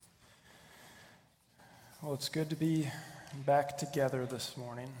Well, it's good to be back together this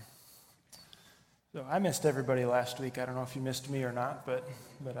morning. So I missed everybody last week. I don't know if you missed me or not, but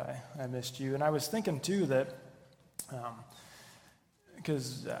I missed you. And I was thinking, too, that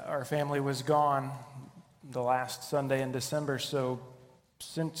because our family was gone the last Sunday in December, so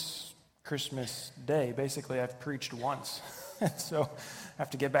since Christmas Day, basically I've preached once. So I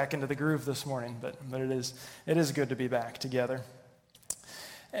have to get back into the groove this morning, but it is good to be back together.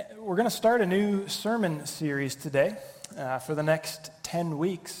 We're going to start a new sermon series today. For the next 10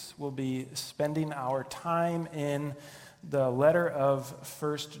 weeks, we'll be spending our time in the letter of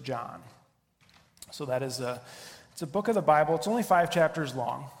 1 John. So that is it's a book of the Bible. It's only 5 chapters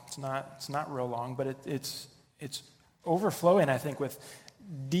long. It's not real long, but it's overflowing, I think, with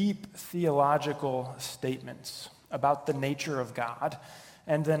deep theological statements about the nature of God,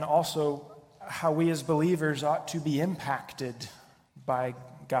 and then also how we as believers ought to be impacted by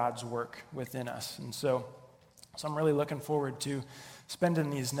God's work within us. And so I'm really looking forward to spending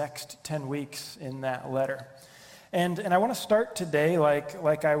these next 10 weeks in that letter. And I want to start today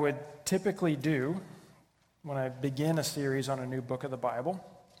like I would typically do when I begin a series on a new book of the Bible.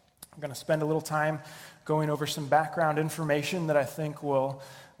 I'm going to spend a little time going over some background information that I think will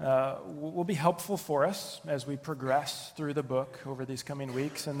be helpful for us as we progress through the book over these coming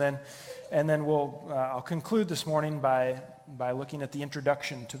weeks, and then I'll conclude this morning by looking at the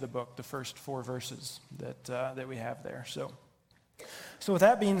introduction to the book, the first 4 verses that we have there. So with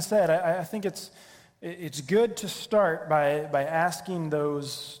that being said, I think it's good to start by asking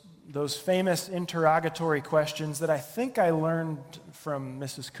those famous interrogatory questions that I think I learned from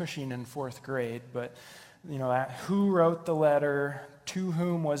Mrs. Cushing in 4th grade. But who wrote the letter? To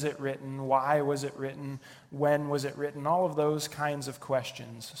whom was it written? Why was it written? When was it written? All of those kinds of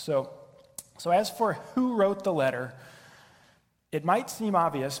questions. So as for who wrote the letter, it might seem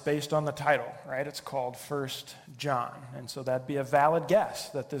obvious based on the title, right? It's called 1 John. And so that'd be a valid guess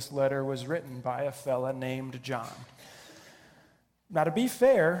that this letter was written by a fella named John. Now, to be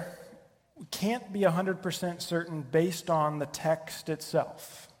fair, we can't be 100% certain based on the text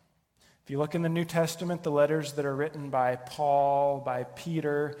itself. If you look in the New Testament, the letters that are written by Paul, by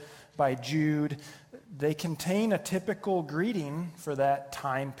Peter, by Jude, they contain a typical greeting for that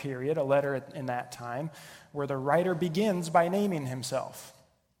time period, a letter in that time, where the writer begins by naming himself.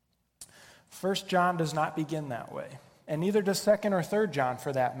 1 John does not begin that way, and neither does 2nd or 3rd John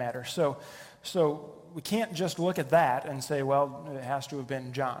for that matter. So we can't just look at that and say, well, it has to have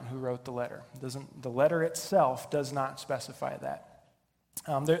been John who wrote the letter. The letter itself does not specify that.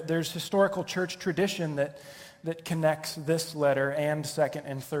 There's historical church tradition that connects this letter and 2nd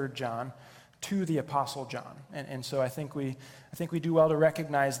and 3rd John to the Apostle John. And so I think we do well to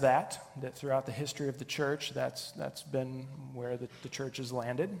recognize that throughout the history of the church, that's been where the church has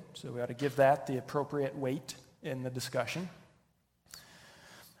landed. So we ought to give that the appropriate weight in the discussion.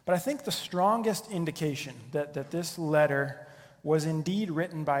 But I think the strongest indication that this letter was indeed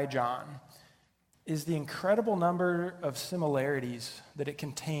written by John is the incredible number of similarities that it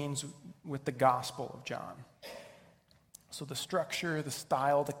contains with the Gospel of John. So the structure, the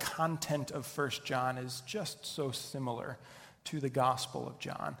style, the content of 1 John is just so similar to the Gospel of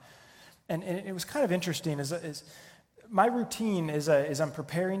John. And it was kind of interesting. As my routine is I'm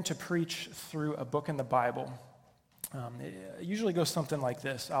preparing to preach through a book in the Bible. It usually goes something like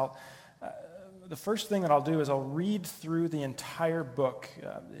this. The first thing that I'll do is I'll read through the entire book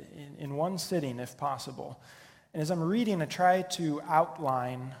in one sitting, if possible. And as I'm reading, I try to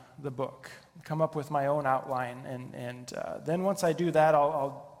outline the book, come up with my own outline. And then once I do that,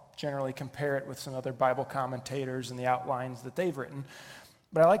 I'll generally compare it with some other Bible commentators and the outlines that they've written.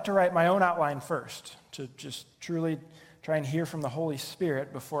 But I like to write my own outline first, to just truly try and hear from the Holy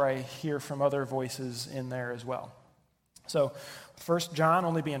Spirit before I hear from other voices in there as well. So 1 John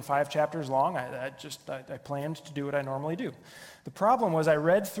only being 5 chapters long, I planned to do what I normally do. The problem was I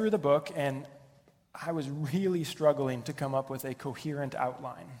read through the book and I was really struggling to come up with a coherent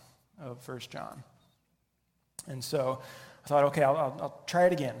outline of 1 John. And so I thought, okay, I'll try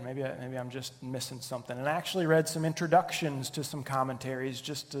it again. Maybe I'm just missing something. And I actually read some introductions to some commentaries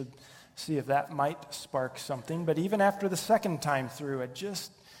just to see if that might spark something. But even after the second time through, it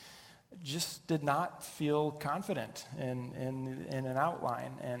just did not feel confident in an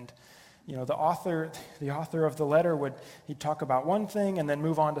outline. And the author of the letter he'd talk about one thing and then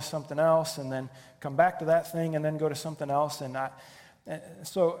move on to something else and then come back to that thing and then go to something else.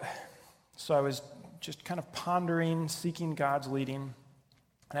 So I was just kind of pondering, seeking God's leading,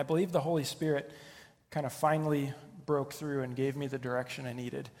 and I believe the Holy Spirit kind of finally broke through and gave me the direction I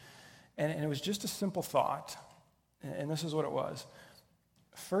needed. And it was just a simple thought, and this is what it was.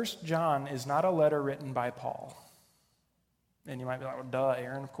 First John is not a letter written by Paul. And you might be like, well, duh,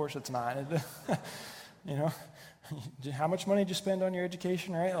 Aaron, of course it's not. You know, how much money did you spend on your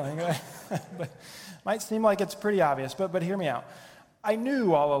education, right? But might seem like it's pretty obvious, but hear me out. I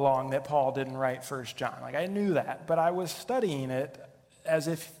knew all along that Paul didn't write First John. I knew that, but I was studying it as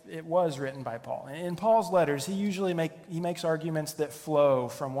if it was written by Paul. In Paul's letters, he usually makes arguments that flow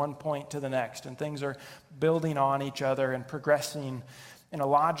from one point to the next, and things are building on each other and progressing in a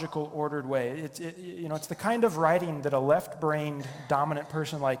logical, ordered way. It's the kind of writing that a left-brained, dominant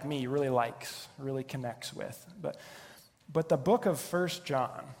person like me really likes, really connects with. But the book of First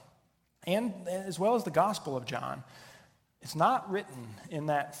John, and as well as the Gospel of John, it's not written in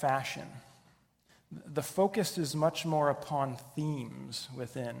that fashion. The focus is much more upon themes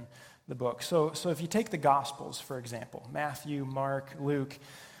within the book. So if you take the Gospels, for example, Matthew, Mark, Luke,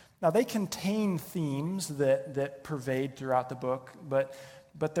 now, they contain themes that pervade throughout the book, but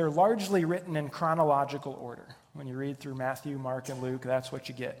they're largely written in chronological order. When you read through Matthew, Mark, and Luke, that's what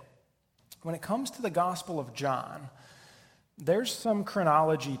you get. When it comes to the Gospel of John, there's some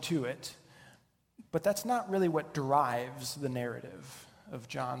chronology to it, but that's not really what drives the narrative of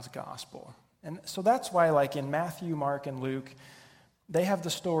John's Gospel. And so that's why, like in Matthew, Mark, and Luke, they have the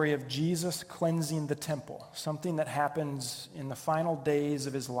story of Jesus cleansing the temple, something that happens in the final days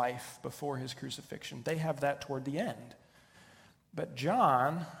of his life before his crucifixion. They have that toward the end. But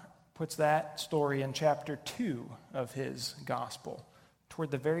John puts that story in chapter 2 of his gospel, toward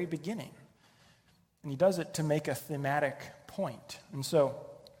the very beginning. And he does it to make a thematic point. And so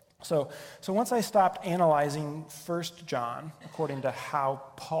once I stopped analyzing 1 John according to how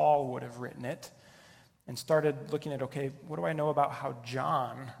Paul would have written it, and started looking at, okay, what do I know about how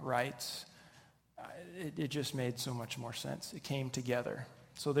John writes? It just made so much more sense. It came together.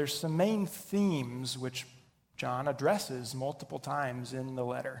 So there's some main themes which John addresses multiple times in the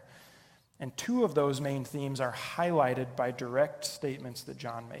letter. And two of those main themes are highlighted by direct statements that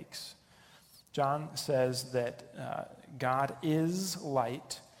John makes. John says that God is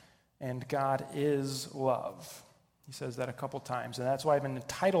light and God is love. He says that a couple times, and that's why I've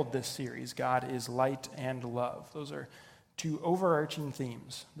entitled this series, God is Light and Love. Those are two overarching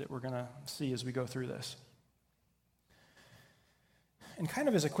themes that we're going to see as we go through this. And kind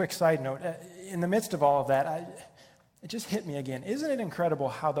of as a quick side note, in the midst of all of that, it just hit me again. Isn't it incredible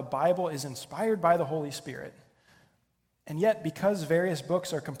how the Bible is inspired by the Holy Spirit, and yet because various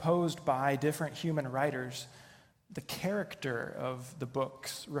books are composed by different human writers, the character of the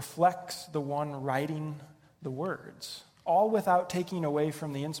books reflects the one writing the words, all without taking away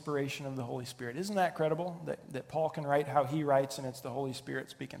from the inspiration of the Holy Spirit. Isn't that incredible that Paul can write how he writes and it's the Holy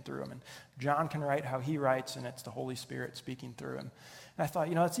Spirit speaking through him, and John can write how he writes and it's the Holy Spirit speaking through him? And I thought,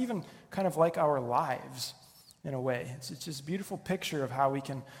 it's even kind of like our lives in a way. It's just a beautiful picture of how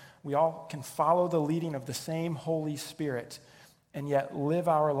we all can follow the leading of the same Holy Spirit and yet live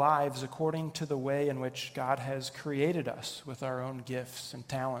our lives according to the way in which God has created us with our own gifts and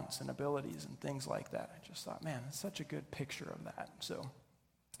talents and abilities and things like that. I just thought, man, it's such a good picture of that. So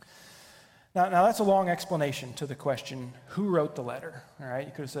now that's a long explanation to the question, who wrote the letter? All right,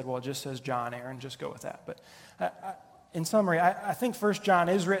 you could have said, well, it just says John, Aaron, just go with that. But in summary, I think 1 John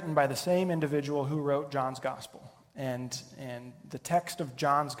is written by the same individual who wrote John's gospel. And the text of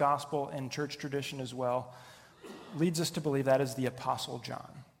John's gospel in church tradition as well leads us to believe that is the Apostle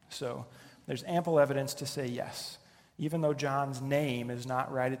John. So there's ample evidence to say yes. Even though John's name is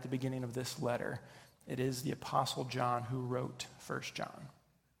not right at the beginning of this letter, it is the Apostle John who wrote 1 John.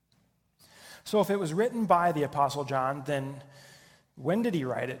 So if it was written by the Apostle John, then when did he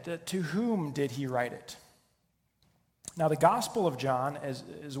write it? To whom did he write it? Now the Gospel of John,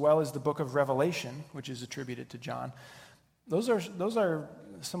 as well as the book of Revelation, which is attributed to John, those are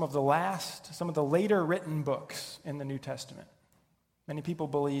some of the later written books in the New Testament. Many people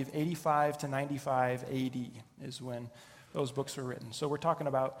believe 85 to 95 AD is when those books were written. So we're talking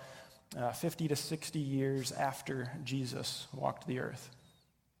about 50 to 60 years after Jesus walked the earth.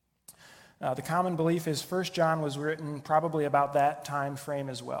 The common belief is 1 John was written probably about that time frame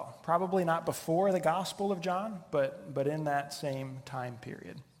as well. Probably not before the Gospel of John, but in that same time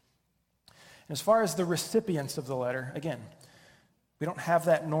period. And as far as the recipients of the letter, again, we don't have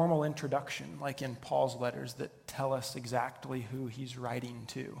that normal introduction like in Paul's letters that tell us exactly who he's writing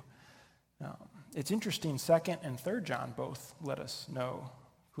to. It's interesting, 2nd and 3rd John both let us know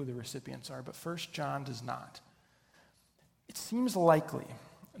who the recipients are, but 1 John does not. It seems likely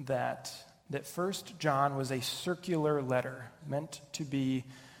that 1 John was a circular letter meant to be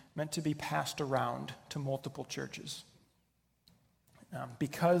passed around to multiple churches.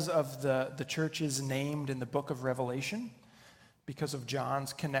 Because of the churches named in the book of Revelation, because of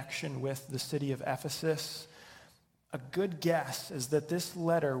John's connection with the city of Ephesus, a good guess is that this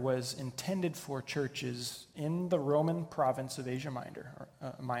letter was intended for churches in the Roman province of Asia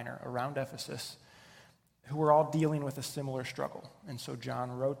Minor, around Ephesus, who were all dealing with a similar struggle. And so John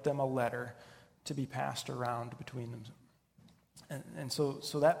wrote them a letter to be passed around between them. And so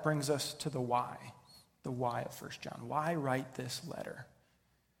that brings us to the why of 1 John. Why write this letter?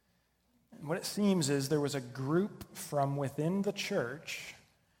 And what it seems is there was a group from within the church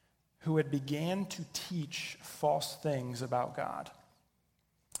who had began to teach false things about God.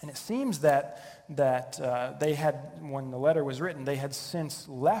 And it seems that they had, when the letter was written, they had since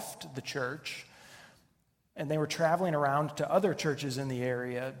left the church, and they were traveling around to other churches in the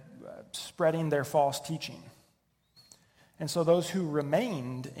area, spreading their false teaching. And so those who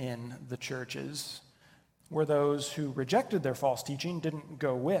remained in the churches were those who rejected their false teaching, didn't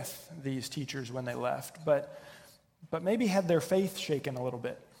go with these teachers when they left, but maybe had their faith shaken a little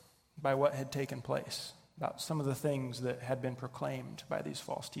bit by what had taken place, about some of the things that had been proclaimed by these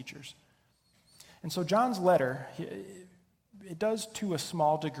false teachers. And so John's letter, it does to a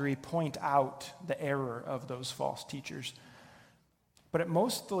small degree point out the error of those false teachers, but it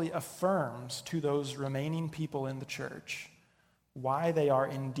mostly affirms to those remaining people in the church why they are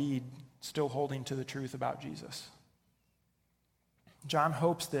indeed still holding to the truth about Jesus. John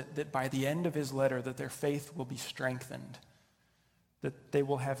hopes that by the end of his letter that their faith will be strengthened, that they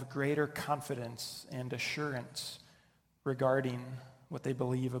will have greater confidence and assurance regarding what they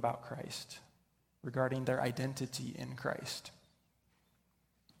believe about Christ, regarding their identity in Christ.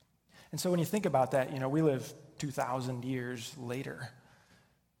 And so when you think about that, we live 2,000 years later.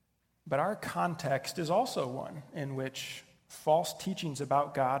 But our context is also one in which false teachings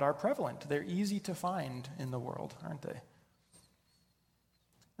about God are prevalent. They're easy to find in the world, aren't they?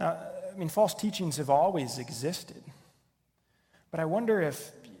 Now, false teachings have always existed. But I wonder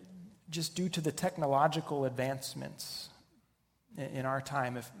if, just due to the technological advancements in our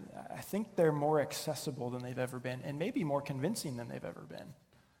time, I think they're more accessible than they've ever been, and maybe more convincing than they've ever been.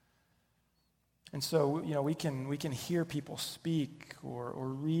 And so, we can hear people speak or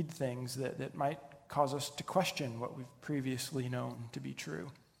read things that might cause us to question what we've previously known to be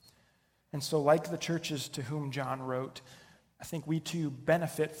true. And so, like the churches to whom John wrote, I think we too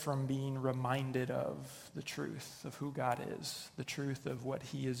benefit from being reminded of the truth of who God is, the truth of what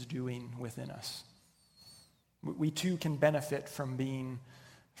he is doing within us. We too can benefit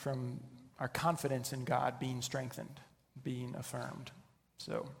from our confidence in God being strengthened, being affirmed.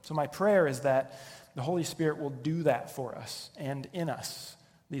 So my prayer is that the Holy Spirit will do that for us and in us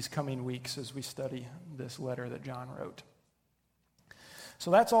these coming weeks as we study this letter that John wrote. So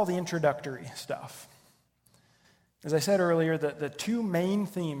that's all the introductory stuff. As I said earlier, the two main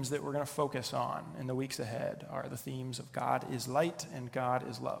themes that we're going to focus on in the weeks ahead are the themes of God is light and God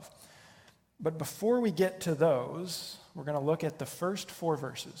is love. But before we get to those, we're going to look at the first 4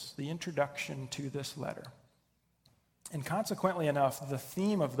 verses, the introduction to this letter. And consequently enough, the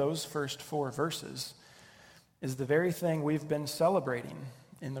theme of those first 4 verses is the very thing we've been celebrating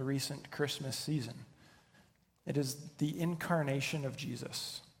in the recent Christmas season. It is the incarnation of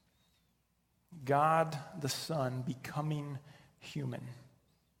Jesus. God the Son becoming human.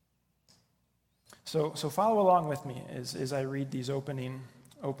 So follow along with me as I read these opening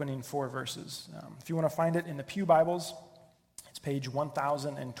 4 verses. If you want to find it in the Pew Bibles, it's page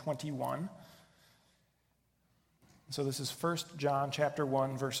 1021. So this is 1 John chapter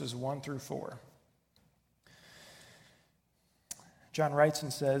 1, verses 1 through 4. John writes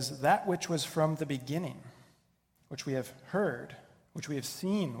and says, "That which was from the beginning, which we have heard, which we have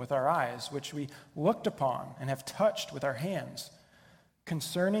seen with our eyes, which we looked upon and have touched with our hands,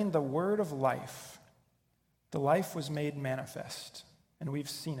 concerning the word of life. The life was made manifest, and we've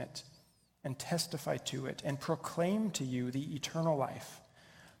seen it, and testify to it, and proclaim to you the eternal life,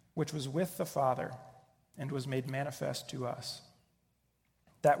 which was with the Father, and was made manifest to us.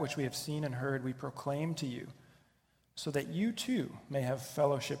 That which we have seen and heard we proclaim to you, so that you too may have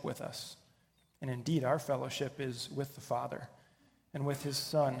fellowship with us. And indeed, our fellowship is with the Father, and with his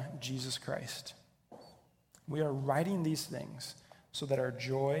Son, Jesus Christ. We are writing these things so that our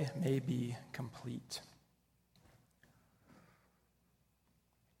joy may be complete."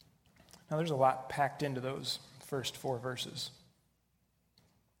 Now, there's a lot packed into those first 4 verses.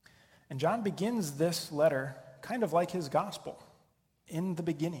 And John begins this letter kind of like his gospel, in the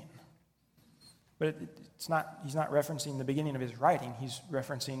beginning. But he's not referencing the beginning of his writing. He's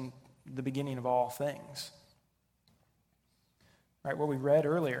referencing the beginning of all things. Right, what we read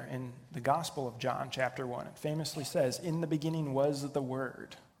earlier in the Gospel of John, chapter 1, it famously says, "In the beginning was the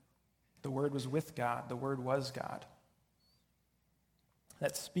Word. The Word was with God. The Word was God."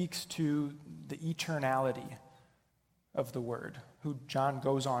 that speaks to the eternality of the Word, who John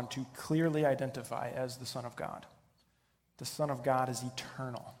goes on to clearly identify as the Son of God. The Son of God is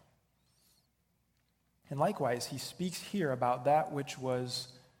eternal. And likewise, he speaks here about that which was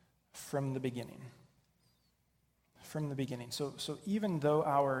from the beginning. From the beginning. So even though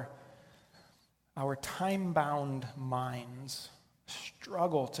our time-bound minds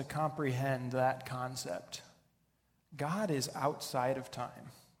struggle to comprehend that concept, God is outside of time.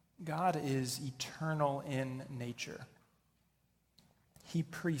 God is eternal in nature. He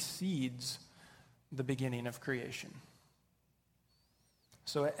precedes the beginning of creation.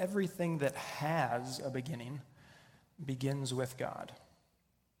 So everything that has a beginning begins with God.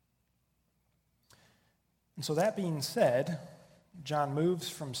 And so that being said, John moves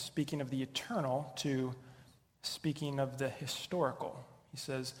from speaking of the eternal to speaking of the historical. He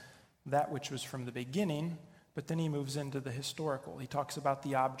says that which was from the beginning, but then he moves into the historical. He talks about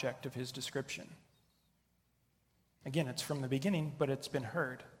the object of his description. Again, it's from the beginning, but it's been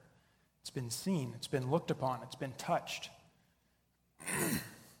heard. It's been seen. It's been looked upon. It's been touched.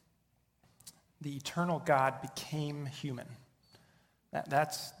 The eternal God became human.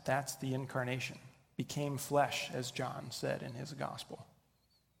 That's the incarnation. Became flesh, as John said in his gospel.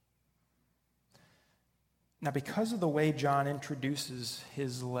 Now, because of the way John introduces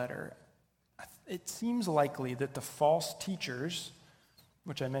his letter, it seems likely that the false teachers,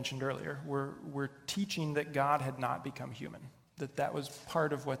 which I mentioned earlier, were teaching that God had not become human, that was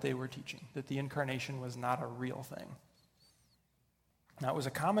part of what they were teaching, that the incarnation was not a real thing. Now, it was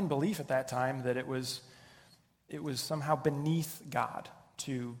a common belief at that time that it was somehow beneath God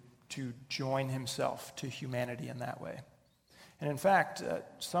to join himself to humanity in that way. And in fact,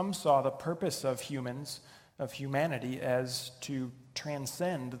 some saw the purpose of humanity as to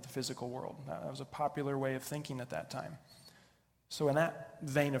transcend the physical world. That was a popular way of thinking at that time. So in that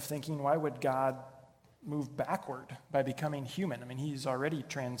vein of thinking, why would God move backward by becoming human? I mean, he's already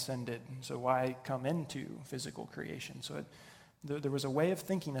transcended, so why come into physical creation? So there was a way of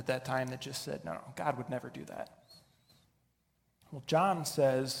thinking at that time that just said, no, God would never do that. Well, John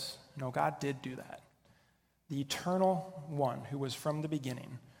says, no, God did do that. The eternal one who was from the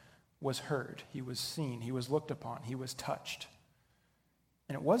beginning was heard, he was seen, he was looked upon, he was touched.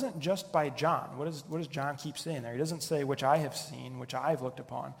 And it wasn't just by John. What does John keep saying there? He doesn't say, which I have seen, which I've looked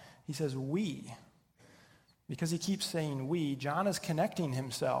upon. He says, we. Because he keeps saying we, John is connecting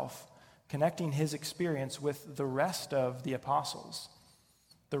his experience with the rest of the apostles,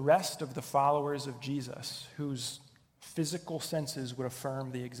 the rest of the followers of Jesus, whose physical senses would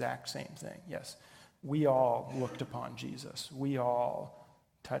affirm the exact same thing. Yes, we all looked upon Jesus. We all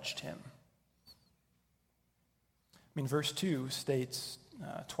touched him. I mean, verse 2 states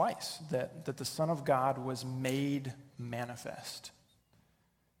twice that the Son of God was made manifest.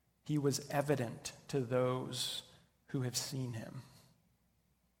 He was evident to those who have seen him.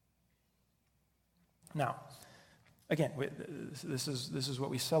 Now, again, this is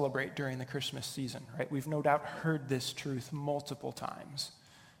what we celebrate during the Christmas season, right? We've no doubt heard this truth multiple times.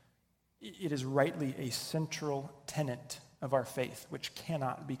 It is rightly a central tenet of our faith, which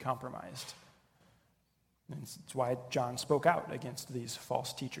cannot be compromised. And it's why John spoke out against these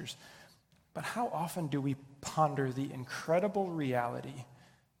false teachers. But how often do we ponder the incredible reality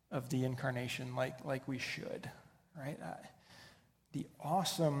of the incarnation like we should, right? The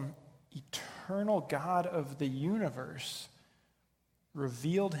awesome, eternal God of the universe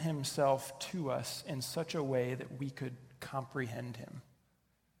revealed himself to us in such a way that we could comprehend him.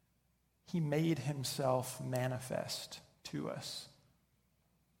 He made himself manifest to us.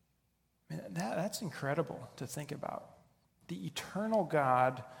 I mean, that's incredible to think about. The eternal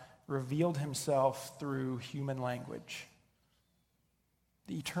God revealed himself through human language.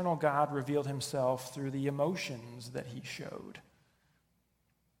 The eternal God revealed himself through the emotions that he showed,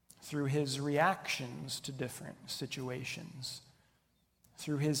 through his reactions to different situations,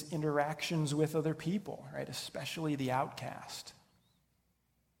 through his interactions with other people, right, especially the outcast.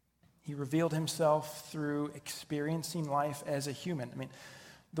 He revealed himself through experiencing life as a human. I mean,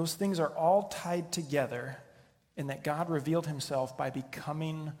 those things are all tied together in that God revealed himself by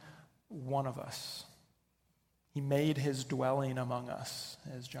becoming one of us. He made his dwelling among us,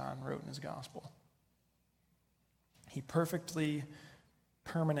 as John wrote in his gospel. He perfectly,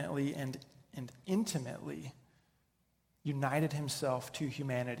 permanently, and intimately united himself to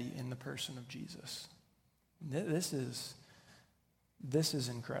humanity in the person of Jesus. This is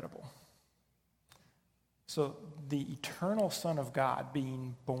incredible. So the eternal Son of God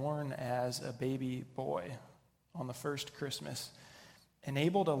being born as a baby boy on the first Christmas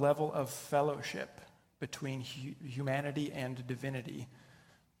enabled a level of fellowship between humanity and divinity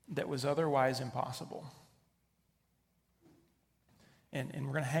that was otherwise impossible. And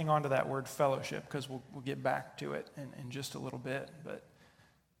we're going to hang on to that word fellowship because we'll get back to it in just a little bit. But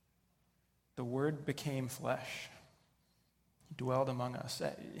the Word became flesh. He dwelled among us.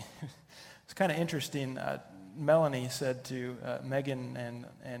 It's kind of interesting. Melanie said to Megan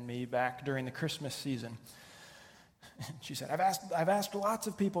and me back during the Christmas season, she said, I've asked lots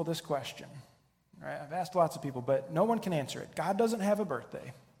of people this question. Right? I've asked lots of people, but no one can answer it. God doesn't have a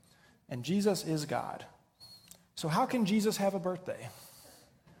birthday, and Jesus is God. So how can Jesus have a birthday?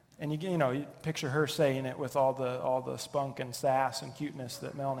 And you picture her saying it with all the spunk and sass and cuteness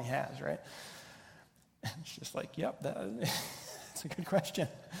that Melanie has, right? And it's just like, yep, that's a good question.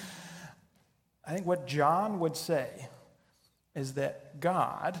 I think what John would say is that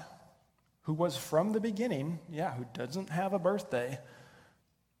God, who was from the beginning, who doesn't have a birthday,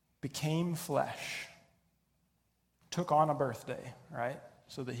 became flesh, took on a birthday, right?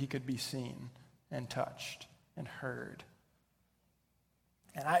 So that he could be seen and touched and heard.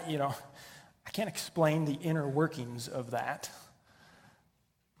 And I can't explain the inner workings of that,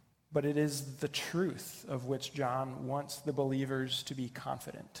 but it is the truth of which John wants the believers to be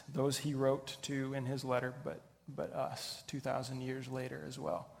confident. Those he wrote to in his letter, but us 2,000 years later as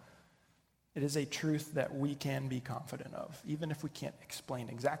well. It is a truth that we can be confident of, even if we can't explain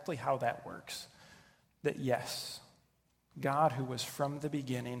exactly how that works. That yes, God who was from the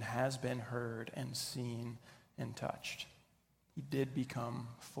beginning has been heard and seen and touched. He did become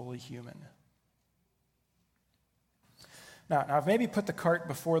fully human. Now I've maybe put the cart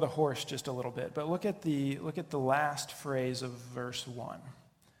before the horse just a little bit, but look at the last phrase of verse 1. It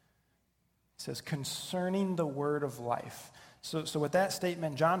says, concerning the word of life. So with that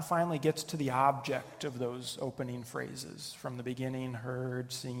statement, John finally gets to the object of those opening phrases. From the beginning,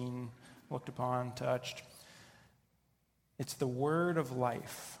 heard, seen, looked upon, touched. It's the word of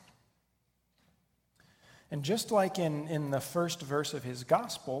life. And just like in the first verse of his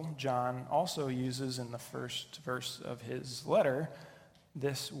gospel, John also uses in the first verse of his letter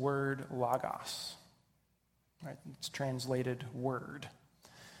this word logos. Right? It's translated word.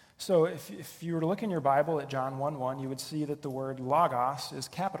 So if you were to look in your Bible at John 1:1, you would see that the word logos is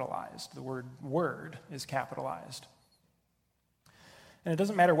capitalized. The word word is capitalized. And it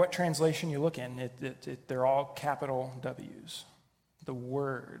doesn't matter what translation you look in, they're all capital W's. The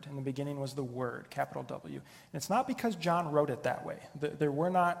Word. In the beginning was the Word, capital W. And it's not because John wrote it that way. There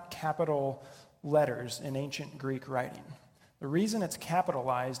were not capital letters in ancient Greek writing. The reason it's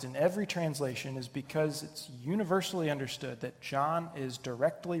capitalized in every translation is because it's universally understood that John is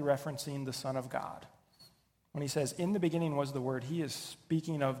directly referencing the Son of God. When he says, in the beginning was the Word, he is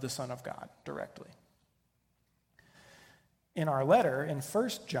speaking of the Son of God directly. In our letter, in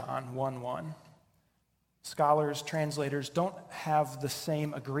 1 John 1:1, scholars, translators don't have the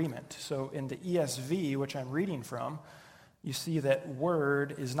same agreement. So in the ESV, which I'm reading from, you see that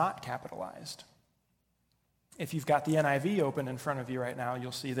word is not capitalized. If you've got the NIV open in front of you right now,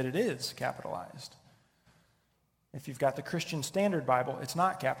 you'll see that it is capitalized. If you've got the Christian Standard Bible, it's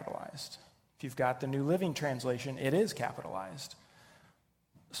not capitalized. If you've got the New Living Translation, it is capitalized.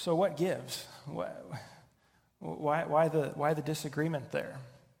 So what gives? Why the disagreement there?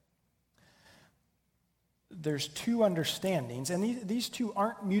 There's two understandings, and these two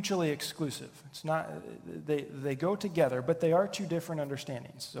aren't mutually exclusive. It's not they go together, but they are two different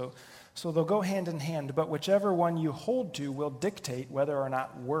understandings. So they'll go hand in hand, but whichever one you hold to will dictate whether or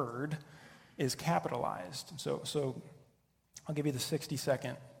not word is capitalized. So I'll give you the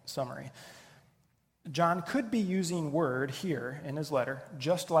 60-second summary. John could be using word here in his letter,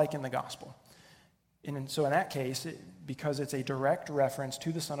 just like in the gospel. And so in that case, because it's a direct reference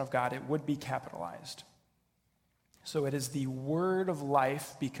to the Son of God, it would be capitalized. So it is the word of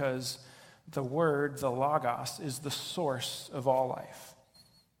life because the word, the logos, is the source of all life.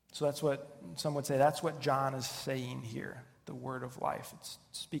 So that's what some would say, that's what John is saying here, the word of life. It's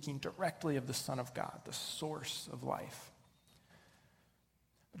speaking directly of the Son of God, the source of life.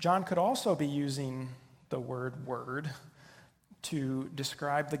 John could also be using the word to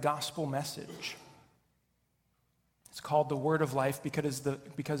describe the gospel message. It's called the word of life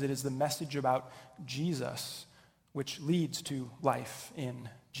because it is the message about Jesus, which leads to life in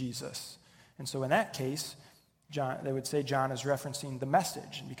Jesus. And so in that case, they would say John is referencing the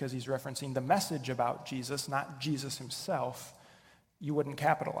message. And because he's referencing the message about Jesus, not Jesus himself, you wouldn't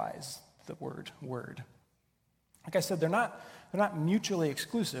capitalize the word. Like I said, they're not mutually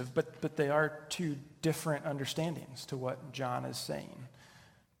exclusive, but they are two different understandings to what John is saying.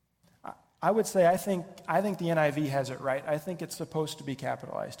 I would say I think the NIV has it right. I think it's supposed to be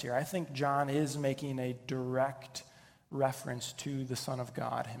capitalized here. I think John is making a direct reference to the Son of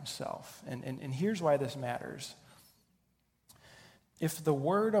God himself. And here's why this matters. If the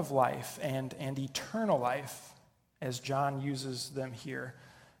word of life and eternal life, as John uses them here,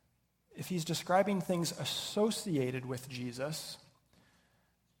 if he's describing things associated with Jesus,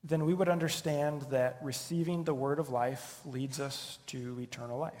 then we would understand that receiving the word of life leads us to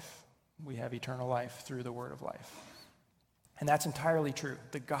eternal life. We have eternal life through the word of life. And that's entirely true.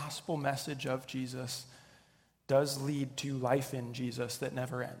 The gospel message of Jesus does lead to life in Jesus that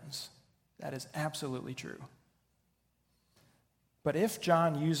never ends. That is absolutely true. But if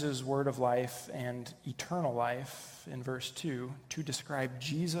John uses word of life and eternal life in verse 2 to describe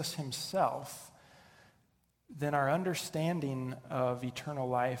Jesus himself, then our understanding of eternal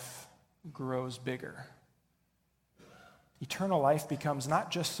life grows bigger. Eternal life becomes not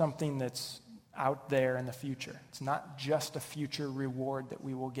just something that's out there in the future. It's not just a future reward that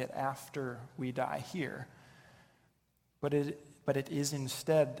we will get after we die here, but it is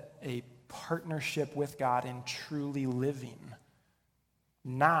instead a partnership with God in truly living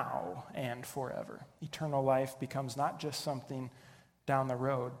now and forever. Eternal life becomes not just something down the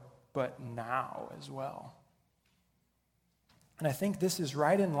road, but now as well. And I think this is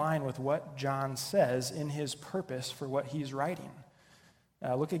right in line with what John says in his purpose for what he's writing.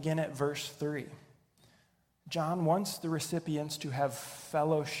 Look again at verse 3. John wants the recipients to have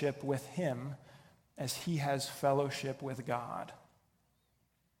fellowship with him as he has fellowship with God.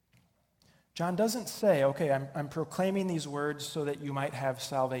 John doesn't say, okay, I'm proclaiming these words so that you might have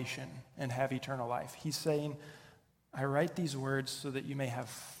salvation and have eternal life. He's saying, I write these words so that you may have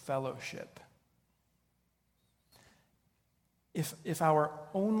fellowship. If our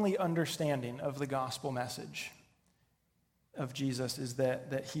only understanding of the gospel message of Jesus is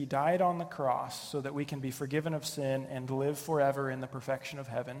that he died on the cross so that we can be forgiven of sin and live forever in the perfection of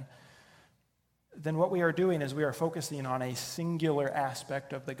heaven, then what we are doing is we are focusing on a singular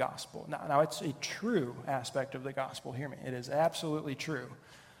aspect of the gospel. Now it's a true aspect of the gospel. Hear me. It is absolutely true.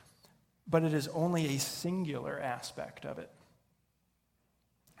 But it is only a singular aspect of it.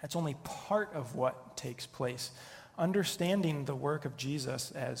 That's only part of what takes place. Understanding the work of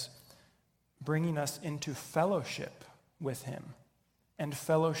Jesus as bringing us into fellowship with him and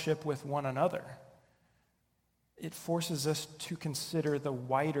fellowship with one another, it forces us to consider the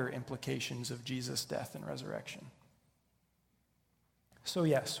wider implications of Jesus' death and resurrection. So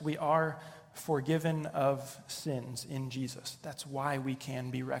yes, we are forgiven of sins in Jesus. That's why we can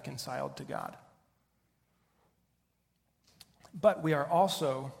be reconciled to God. But we are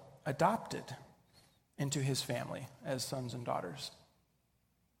also adopted into his family as sons and daughters.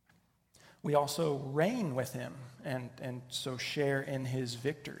 We also reign with him and so share in his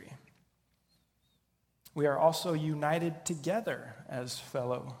victory. We are also united together as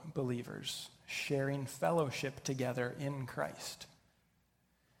fellow believers, sharing fellowship together in Christ.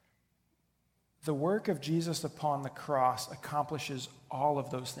 The work of Jesus upon the cross accomplishes all of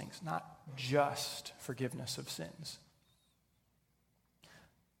those things, not just forgiveness of sins.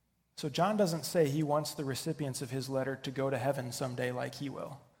 So John doesn't say he wants the recipients of his letter to go to heaven someday like he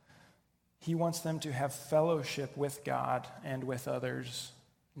will. He wants them to have fellowship with God and with others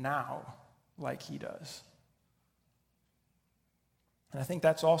now like he does. And I think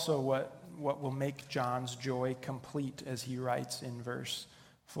that's also what will make John's joy complete as he writes in verse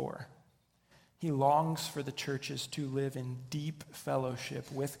 4. He longs for the churches to live in deep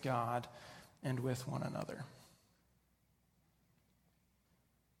fellowship with God and with one another.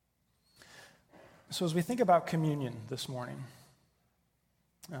 So as we think about communion this morning,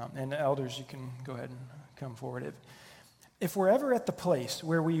 and elders, you can go ahead and come forward. If we're ever at the place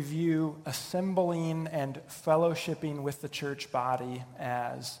where we view assembling and fellowshipping with the church body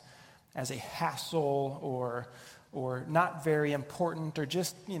as a hassle or not very important or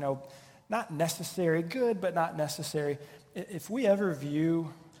just, not necessary, good but not necessary, if we ever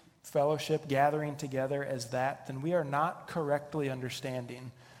view fellowship, gathering together as that, then we are not correctly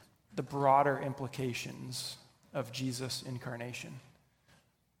understanding the broader implications of Jesus' incarnation.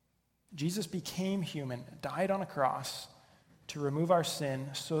 Jesus became human, died on a cross to remove our sin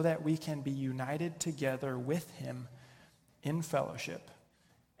so that we can be united together with him in fellowship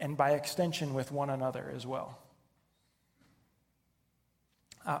and by extension with one another as well.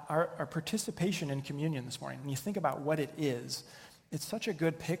 Our participation in communion this morning, when you think about what it is, it's such a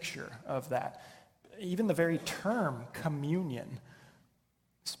good picture of that. Even the very term communion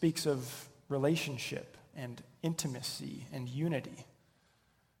speaks of relationship and intimacy and unity.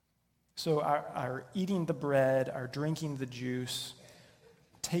 So our eating the bread, our drinking the juice,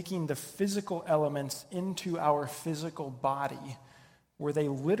 taking the physical elements into our physical body, where they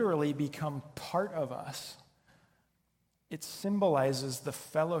literally become part of us, it symbolizes the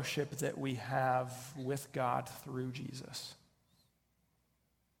fellowship that we have with God through Jesus.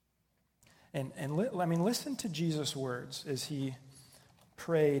 Listen to Jesus' words as he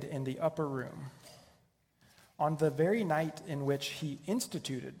prayed in the upper room on the very night in which he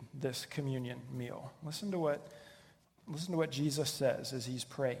instituted this communion meal. Listen to what Jesus says as he's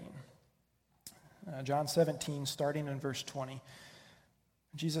praying. John 17, starting in verse 20.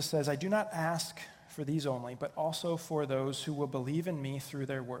 Jesus says, "I do not ask for these only, but also for those who will believe in me through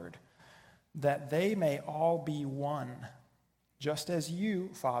their word, that they may all be one, just as you,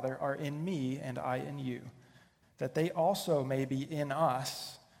 Father, are in me and I in you, that they also may be in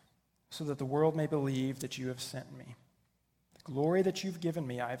us, so that the world may believe that you have sent me. The glory that you've given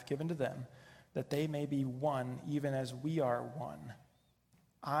me, I have given to them, that they may be one, even as we are one.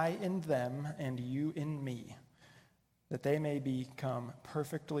 I in them and you in me, that they may become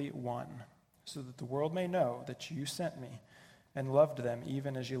perfectly one, so that the world may know that you sent me and loved them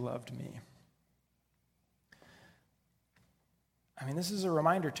even as you loved me." This is a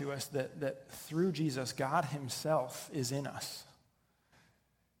reminder to us that through Jesus, God himself is in us.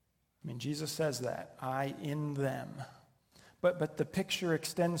 Jesus says that, I in them. But the picture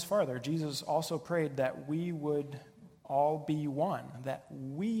extends farther. Jesus also prayed that we would all be one, that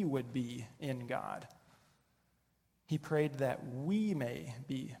we would be in God. He prayed that we may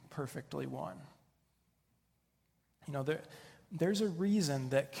be perfectly one. There's a reason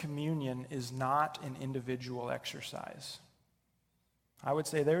that communion is not an individual exercise. I would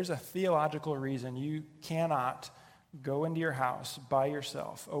say there's a theological reason you cannot go into your house by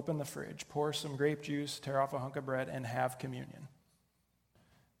yourself, open the fridge, pour some grape juice, tear off a hunk of bread, and have communion.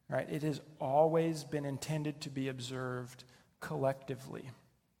 Right? It has always been intended to be observed collectively.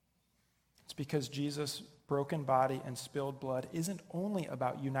 It's because Jesus' broken body and spilled blood isn't only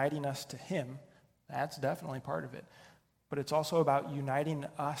about uniting us to him, that's definitely part of it, but it's also about uniting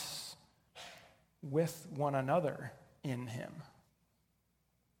us with one another in him.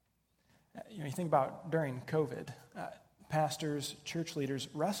 You think about during COVID, pastors, church leaders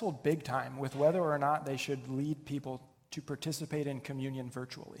wrestled big time with whether or not they should lead people to participate in communion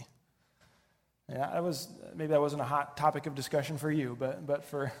virtually. Maybe that wasn't a hot topic of discussion for you, but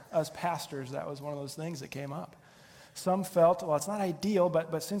for us pastors, that was one of those things that came up. Some felt, well, it's not ideal,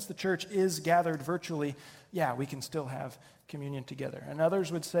 but since the church is gathered virtually, we can still have communion together. And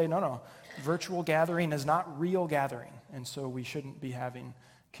others would say, no, virtual gathering is not real gathering, and so we shouldn't be having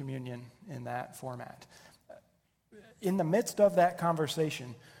communion in that format. In the midst of that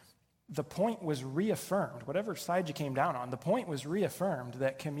conversation, the point was reaffirmed, whatever side you came down on, the point was reaffirmed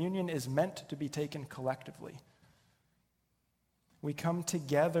that communion is meant to be taken collectively. We come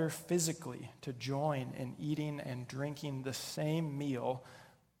together physically to join in eating and drinking the same meal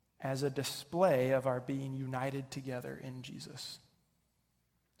as a display of our being united together in Jesus.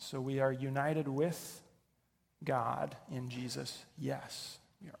 So we are united with God in Jesus, yes.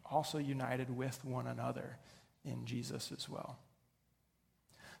 We are also united with one another in Jesus as well.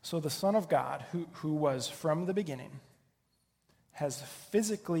 So the Son of God, who was from the beginning, has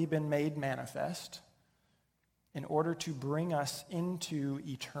physically been made manifest in order to bring us into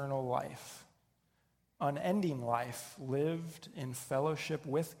eternal life, unending life lived in fellowship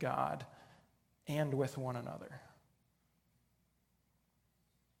with God and with one another.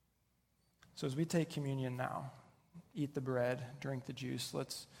 So as we take communion now, eat the bread, drink the juice,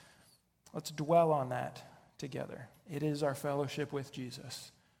 let's dwell on that together. It is our fellowship with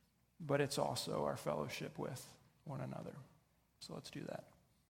Jesus, but it's also our fellowship with one another. So let's do that.